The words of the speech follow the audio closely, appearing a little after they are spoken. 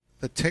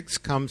The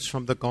text comes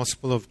from the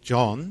Gospel of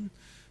John,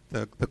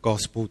 the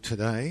Gospel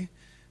today.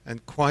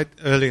 And quite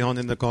early on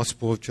in the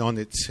Gospel of John,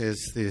 it says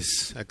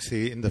this,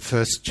 actually in the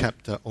first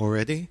chapter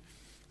already.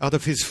 Out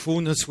of his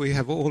fullness we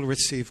have all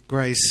received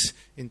grace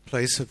in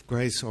place of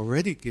grace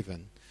already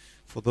given.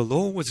 For the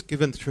law was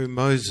given through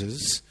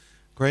Moses,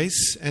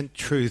 grace and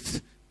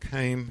truth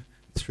came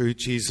through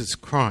Jesus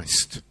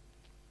Christ.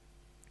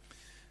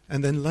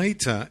 And then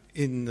later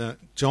in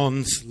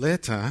John's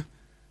letter,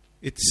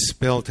 it's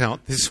spelled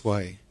out this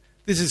way.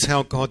 This is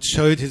how God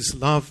showed his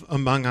love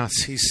among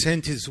us. He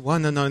sent his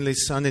one and only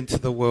Son into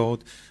the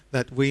world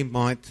that we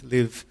might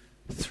live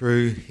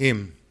through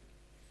him.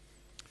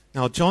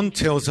 Now, John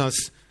tells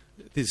us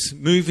this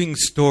moving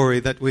story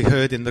that we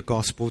heard in the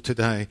gospel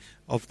today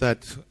of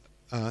that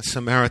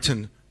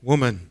Samaritan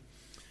woman.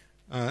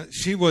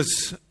 She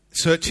was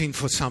searching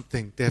for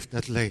something,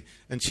 definitely,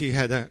 and she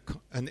had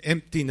an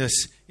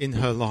emptiness in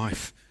her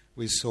life,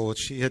 we saw.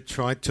 She had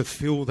tried to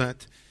fill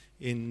that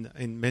in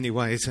many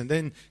ways. And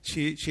then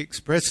she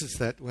expresses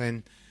that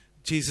when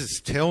Jesus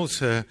tells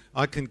her,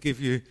 I can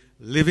give you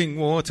living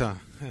water.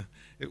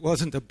 It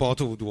wasn't a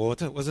bottled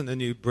water. It wasn't a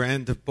new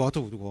brand of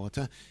bottled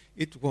water.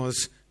 It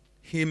was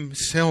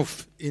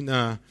himself in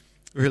a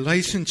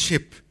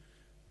relationship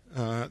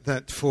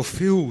that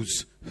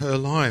fulfills her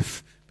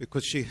life,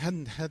 because she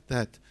hadn't had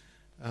that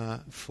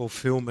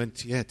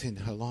fulfillment yet in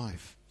her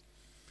life.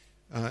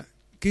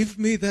 Give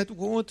me that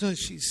water,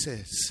 she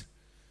says,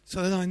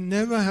 so that I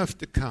never have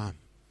to come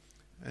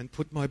and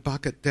put my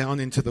bucket down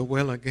into the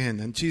well again.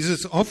 And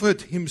Jesus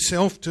offered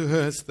himself to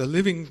her as the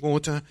living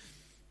water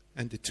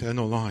and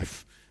eternal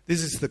life.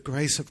 This is the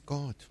grace of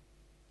God,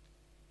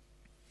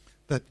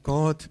 that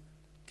God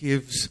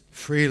gives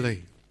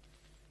freely.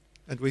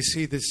 And we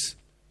see this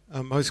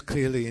most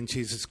clearly in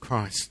Jesus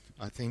Christ,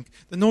 I think.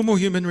 The normal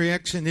human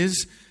reaction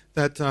is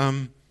that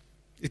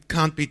it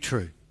can't be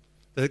true,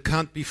 that it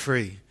can't be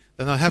free,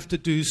 that I have to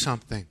do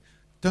something.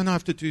 Don't I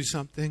have to do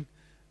something?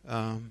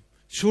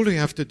 Surely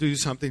I have to do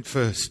something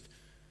first.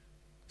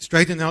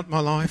 Straighten out my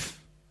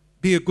life,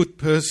 be a good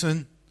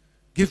person,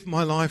 give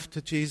my life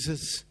to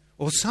Jesus,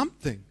 or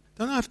something.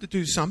 Don't I have to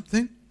do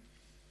something?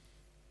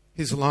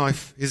 His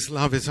life, his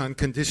love is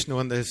unconditional,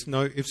 and there's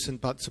no ifs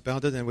and buts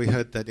about it, and we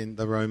heard that in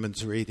the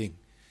Romans reading.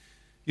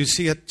 You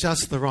see, at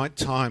just the right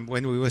time,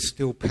 when we were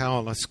still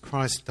powerless,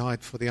 Christ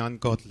died for the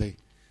ungodly.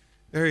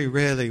 Very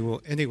rarely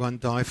will anyone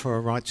die for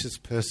a righteous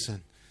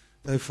person.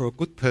 Though for a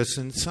good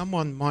person,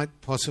 someone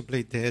might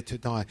possibly dare to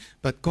die.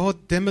 But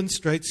God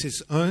demonstrates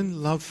his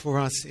own love for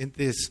us in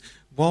this.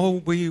 While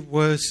we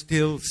were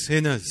still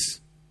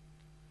sinners,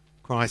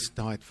 Christ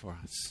died for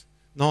us.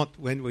 Not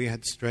when we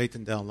had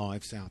straightened our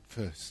lives out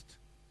first.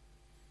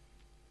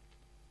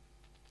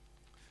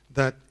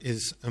 That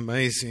is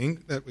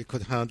amazing, that we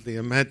could hardly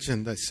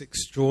imagine this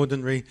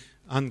extraordinary,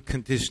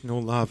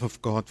 unconditional love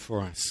of God for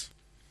us.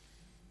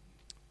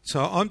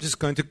 So I'm just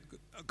going to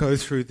go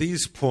through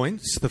these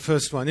points. The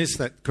first one is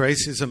that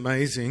grace is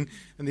amazing.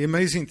 And the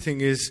amazing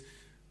thing is,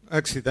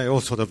 actually they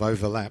all sort of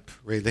overlap,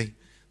 really.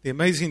 The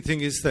amazing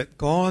thing is that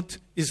God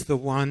is the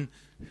one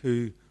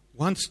who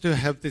wants to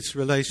have this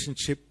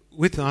relationship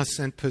with us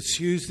and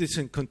pursues this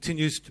and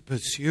continues to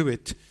pursue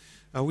it.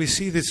 We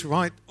see this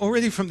right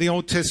already from the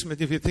Old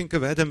Testament. If you think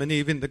of Adam and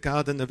Eve in the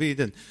Garden of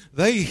Eden,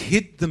 they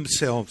hid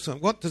themselves.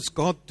 And what does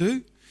God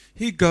do?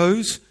 He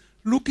goes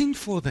looking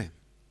for them.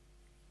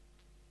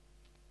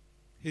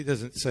 He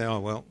doesn't say, oh,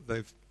 well,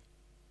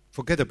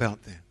 forget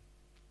about them.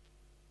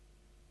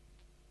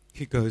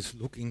 He goes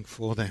looking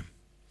for them.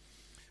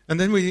 And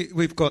then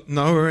we've got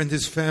Noah and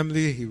his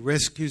family. He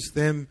rescues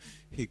them.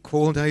 He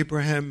called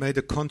Abraham, made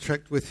a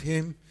contract with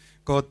him.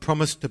 God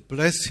promised to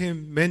bless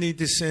him, many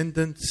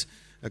descendants,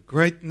 a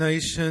great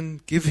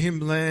nation, give him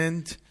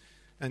land.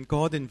 And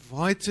God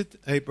invited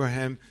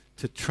Abraham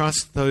to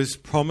trust those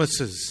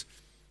promises.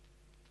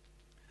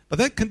 But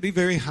that can be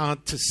very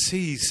hard to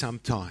see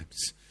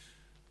sometimes.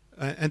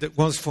 And it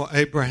was for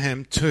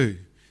Abraham too,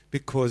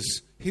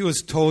 because he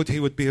was told he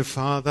would be a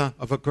father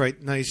of a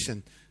great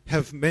nation,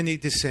 have many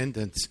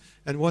descendants.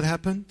 And what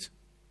happened?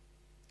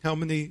 How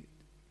many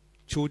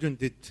children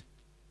did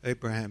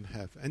Abraham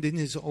have? And in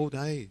his old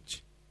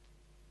age,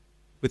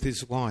 with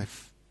his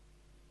wife,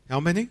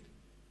 how many?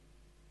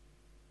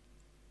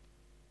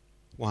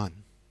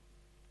 One.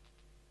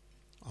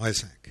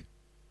 Isaac.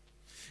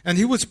 And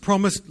he was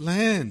promised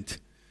land.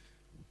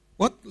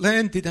 What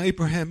land did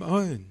Abraham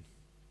own?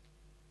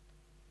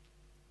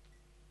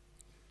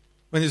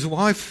 When his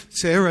wife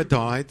Sarah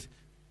died,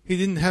 he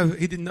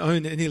didn't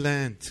own any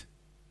land.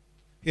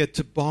 He had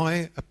to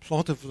buy a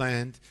plot of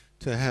land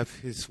to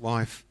have his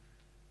wife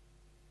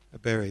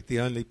buried, the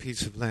only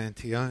piece of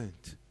land he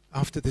owned,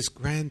 after this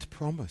grand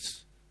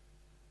promise.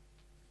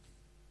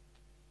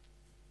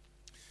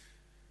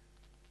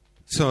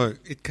 So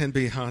it can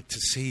be hard to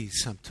see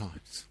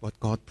sometimes what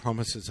God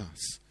promises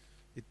us.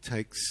 It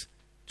takes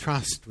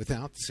trust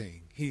without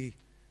seeing. He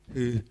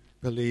who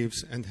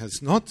believes and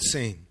has not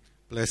seen,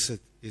 blessed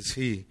is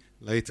he.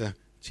 Later,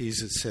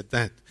 Jesus said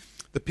that.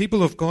 The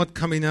people of God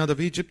coming out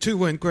of Egypt too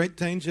were in great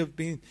danger of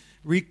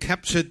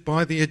recaptured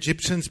by the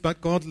Egyptians,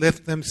 but God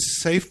left them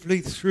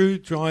safely through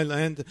dry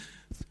land.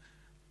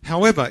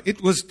 However,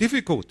 it was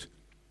difficult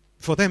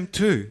for them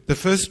too. The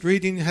first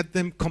reading had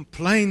them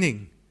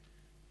complaining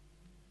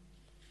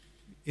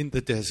in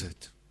the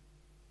desert.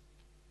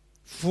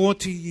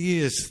 40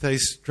 years they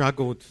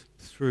struggled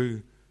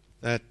through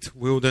that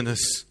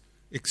wilderness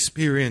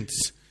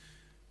experience.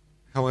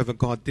 However,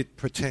 God did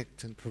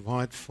protect and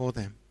provide for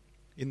them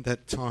in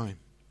that time.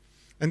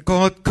 And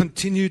God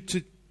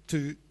continued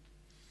to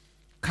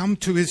come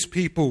to his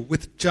people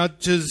with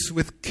judges,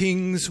 with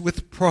kings,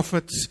 with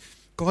prophets.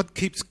 God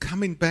keeps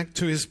coming back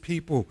to his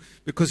people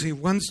because he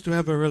wants to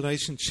have a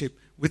relationship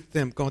with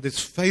them. God is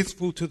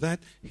faithful to that.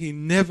 He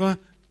never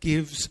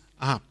gives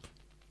up.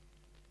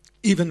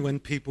 Even when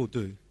people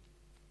do,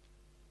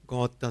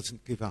 God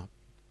doesn't give up.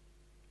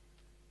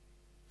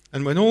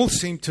 And when all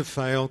seemed to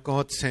fail,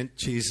 God sent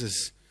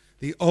Jesus,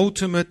 the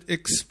ultimate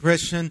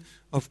expression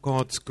of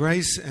God's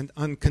grace and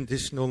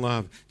unconditional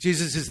love.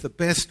 Jesus is the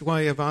best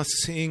way of us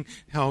seeing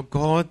how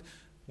God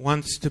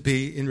wants to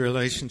be in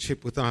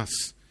relationship with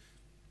us.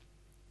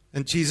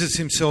 And Jesus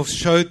himself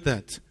showed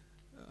that.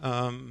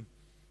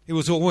 He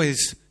was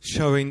always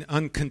showing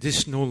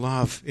unconditional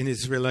love in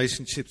his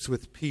relationships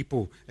with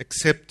people,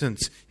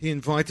 acceptance. He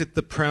invited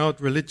the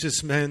proud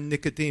religious man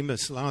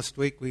Nicodemus. Last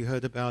week we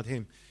heard about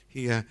him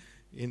here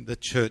in the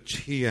church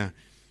here.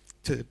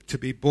 To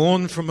be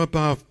born from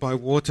above by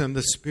water and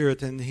the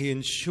Spirit. And he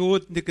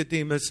ensured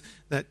Nicodemus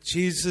that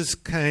Jesus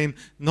came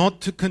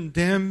not to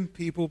condemn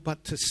people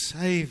but to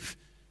save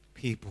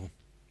people.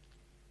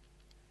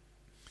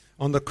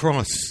 On the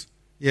cross,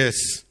 yes,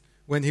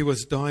 when he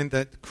was dying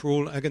that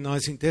cruel,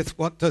 agonizing death,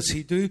 what does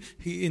he do?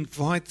 He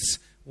invites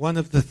one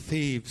of the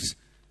thieves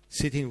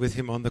sitting with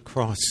him on the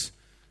cross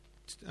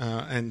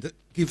and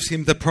gives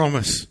him the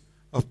promise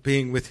of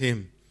being with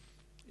him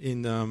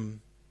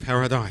in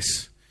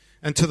paradise.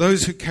 And to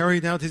those who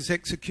carried out his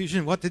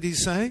execution, what did he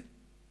say?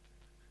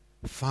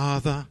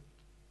 Father,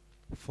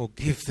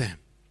 forgive them,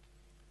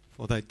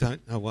 for they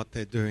don't know what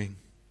they're doing.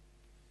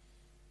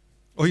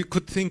 Or you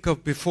could think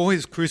of before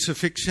his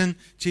crucifixion,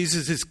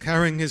 Jesus is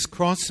carrying his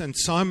cross, and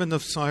Simon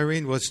of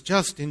Cyrene was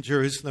just in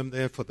Jerusalem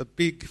there for the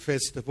big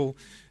festival.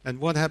 And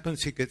what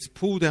happens? He gets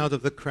pulled out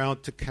of the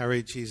crowd to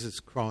carry Jesus'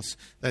 cross,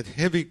 that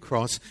heavy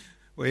cross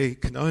where he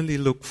can only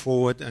look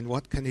forward. And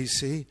what can he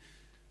see?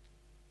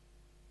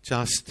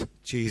 Just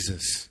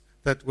Jesus.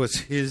 That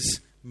was his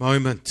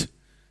moment.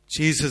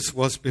 Jesus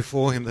was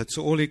before him. That's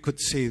all he could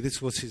see.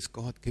 This was his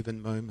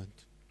God-given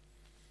moment.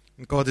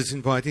 And God is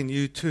inviting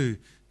you too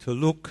to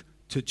look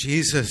to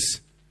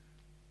Jesus,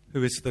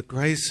 who is the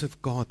grace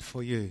of God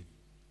for you.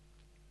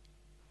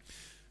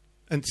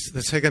 And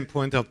the second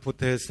point I'll put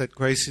there is that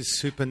grace is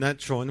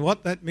supernatural. And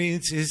what that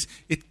means is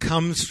it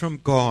comes from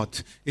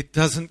God. It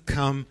doesn't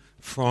come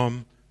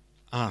from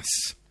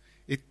us.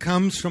 It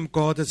comes from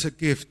God as a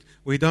gift.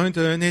 We don't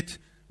earn it.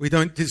 We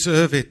don't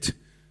deserve it.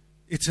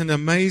 It's an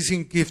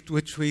amazing gift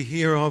which we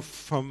hear of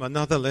from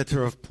another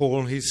letter of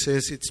Paul. He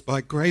says, it's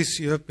by grace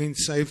you have been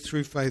saved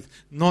through faith,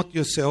 not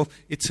yourself.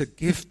 It's a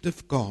gift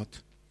of God,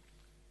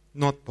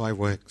 not by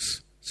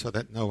works, so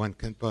that no one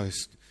can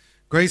boast.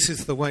 Grace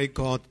is the way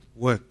God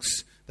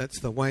works.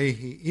 That's the way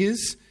he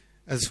is,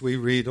 as we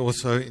read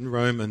also in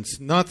Romans.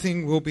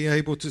 Nothing will be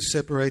able to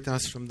separate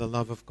us from the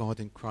love of God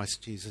in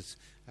Christ Jesus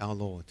our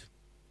Lord.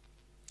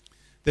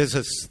 There's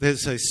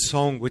a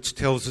song which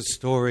tells a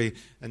story,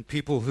 and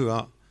people who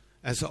are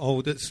as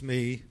old as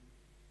me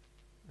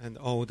and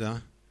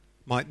older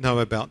might know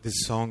about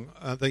this song.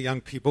 The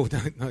young people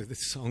don't know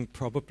this song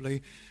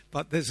probably.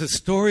 But there's a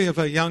story of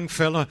a young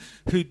fella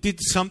who did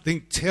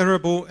something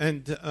terrible,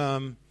 and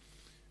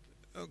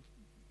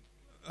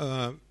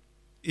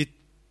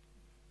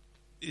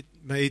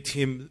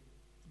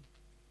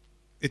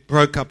it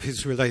broke up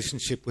his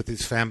relationship with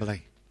his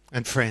family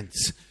and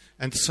friends.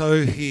 And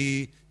so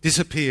he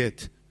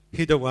disappeared,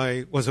 hid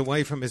away, was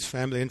away from his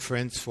family and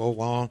friends for a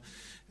while.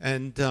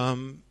 And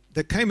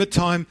there came a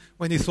time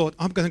when he thought,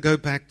 I'm going to go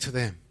back to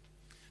them.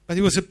 But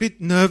he was a bit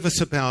nervous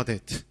about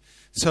it.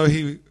 So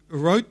he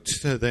wrote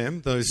to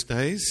them those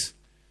days,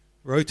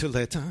 wrote a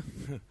letter.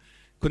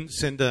 Couldn't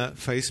send a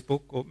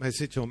Facebook or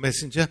message or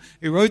messenger.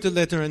 He wrote a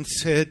letter and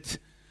said,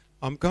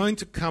 I'm going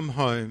to come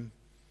home,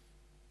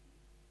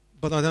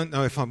 but I don't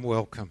know if I'm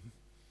welcome.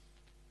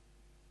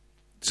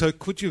 So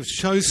could you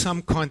show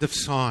some kind of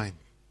sign?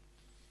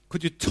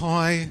 Could you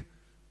tie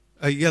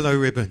a yellow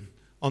ribbon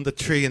on the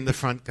tree in the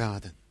front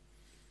garden?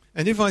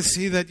 And if I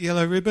see that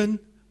yellow ribbon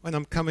when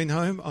I'm coming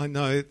home, I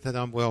know that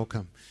I'm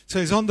welcome. So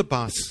he's on the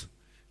bus,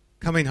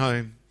 coming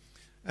home,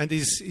 and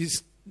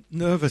he's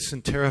nervous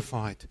and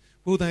terrified.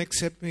 Will they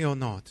accept me or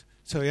not?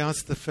 So he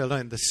asked the fellow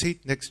in the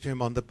seat next to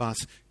him on the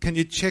bus, can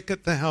you check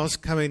at the house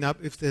coming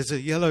up if there's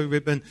a yellow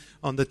ribbon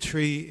on the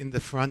tree in the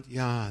front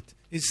yard?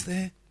 Is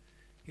there?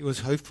 He was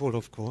hopeful,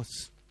 of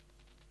course.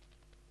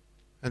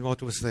 And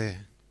what was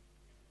there?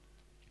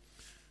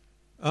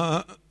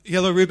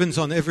 Yellow ribbons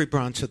on every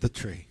branch of the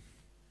tree.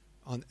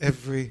 On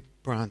every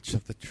branch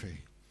of the tree.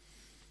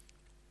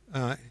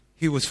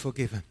 He was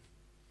forgiven.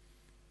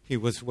 he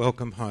was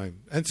welcome home.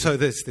 And so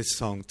there's this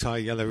song, Tie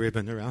a Yellow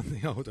Ribbon Around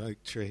the Old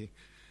Oak Tree,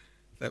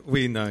 that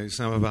we know,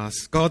 some of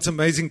us. God's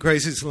amazing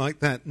grace is like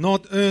that.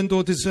 Not earned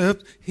or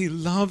deserved. He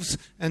loves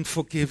and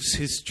forgives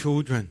his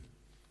children.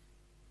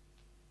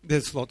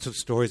 There's lots of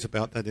stories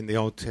about that in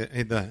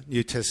the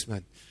New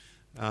Testament.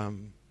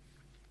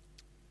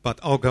 But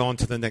I'll go on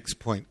to the next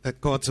point, that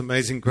God's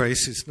amazing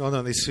grace is not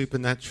only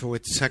supernatural,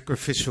 it's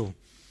sacrificial.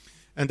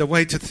 And the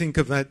way to think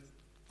of that,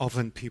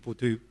 often people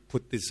do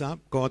put this up,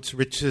 God's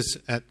riches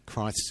at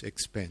Christ's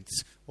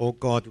expense, or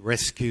God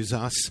rescues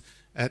us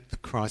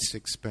at Christ's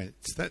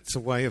expense. That's a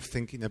way of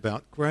thinking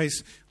about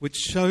grace, which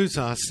shows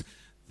us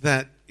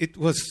that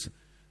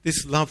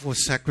this love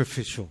was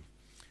sacrificial.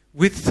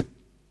 With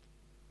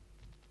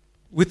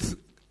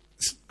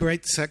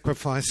great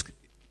sacrifice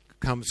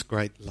comes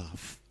great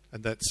love.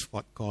 And that's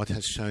what God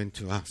has shown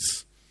to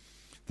us.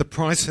 The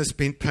price has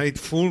been paid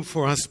full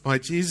for us by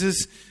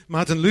Jesus.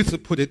 Martin Luther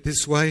put it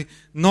this way,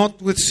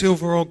 not with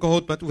silver or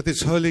gold, but with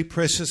his holy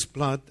precious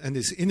blood and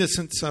his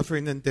innocent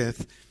suffering and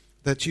death,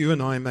 that you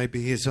and I may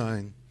be his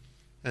own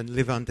and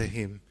live under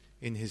him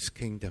in his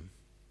kingdom.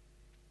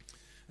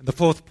 And the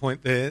fourth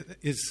point there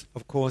is,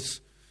 of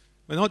course,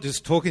 we're not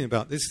just talking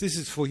about this. This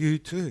is for you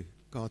too,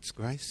 God's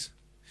grace.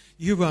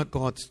 You are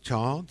God's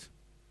child.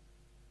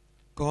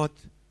 God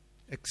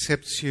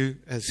accepts you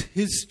as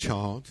his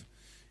child.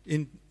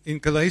 In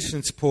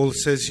Galatians, Paul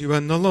says, you are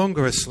no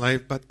longer a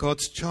slave, but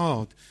God's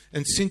child.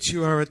 And since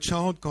you are a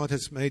child, God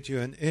has made you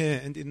an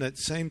heir. And in that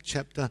same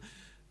chapter,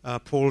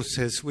 Paul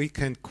says, we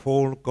can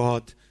call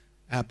God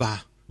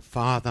Abba,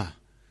 Father.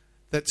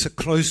 That's a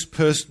close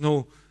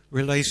personal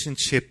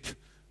relationship,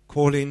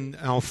 calling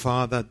our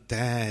Father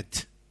Dad.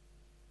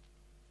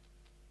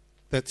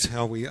 That's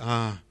how we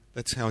are.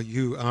 That's how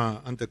you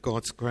are under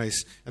God's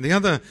grace. And the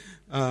other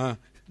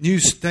new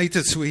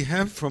status we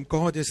have from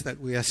God is that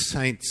we are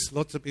saints.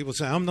 Lots of people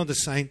say, I'm not a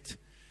saint.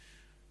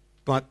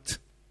 But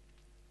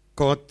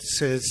God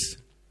says,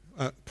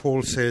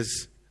 Paul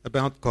says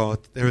about God,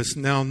 there is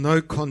now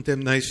no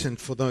condemnation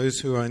for those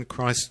who are in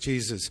Christ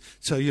Jesus.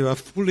 So you are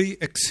fully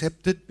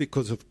accepted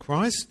because of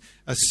Christ,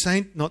 a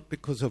saint not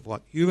because of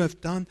what you have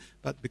done,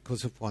 but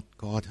because of what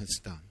God has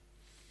done.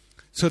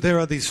 So there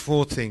are these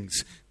four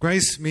things.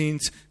 Grace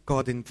means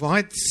God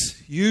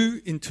invites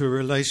you into a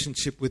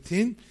relationship with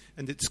him,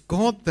 and it's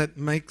God that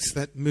makes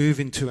that move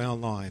into our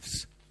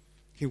lives.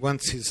 He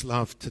wants his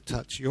love to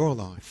touch your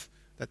life.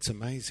 That's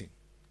amazing.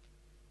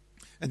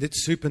 And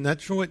it's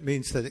supernatural. It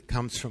means that it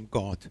comes from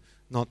God,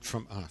 not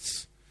from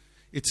us.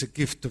 It's a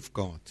gift of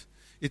God.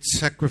 It's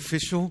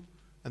sacrificial,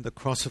 and the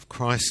cross of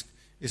Christ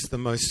is the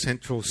most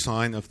central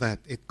sign of that.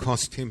 It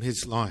cost him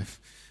his life.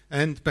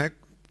 And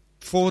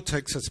 4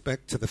 takes us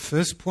back to the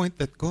first point,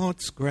 that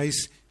God's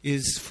grace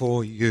is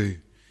for you.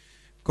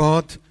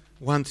 God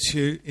wants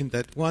you in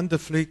that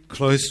wonderfully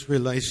close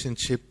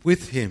relationship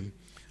with him,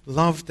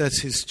 loved as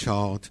his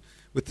child.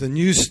 With the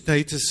new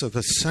status of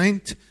a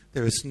saint,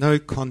 there is no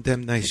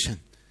condemnation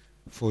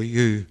for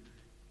you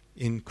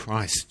in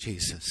Christ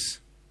Jesus.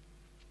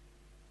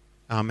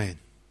 Amen.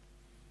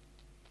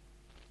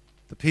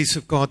 The peace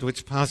of God,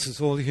 which passes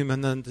all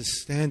human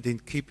understanding,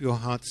 keep your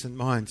hearts and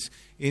minds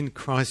in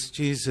Christ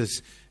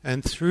Jesus.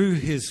 And through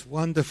his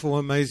wonderful,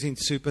 amazing,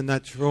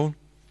 supernatural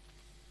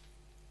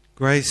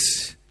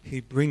grace, he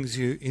brings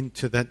you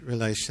into that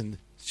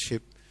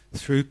relationship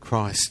through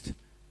Christ.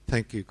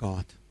 Thank you,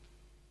 God.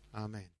 Amen.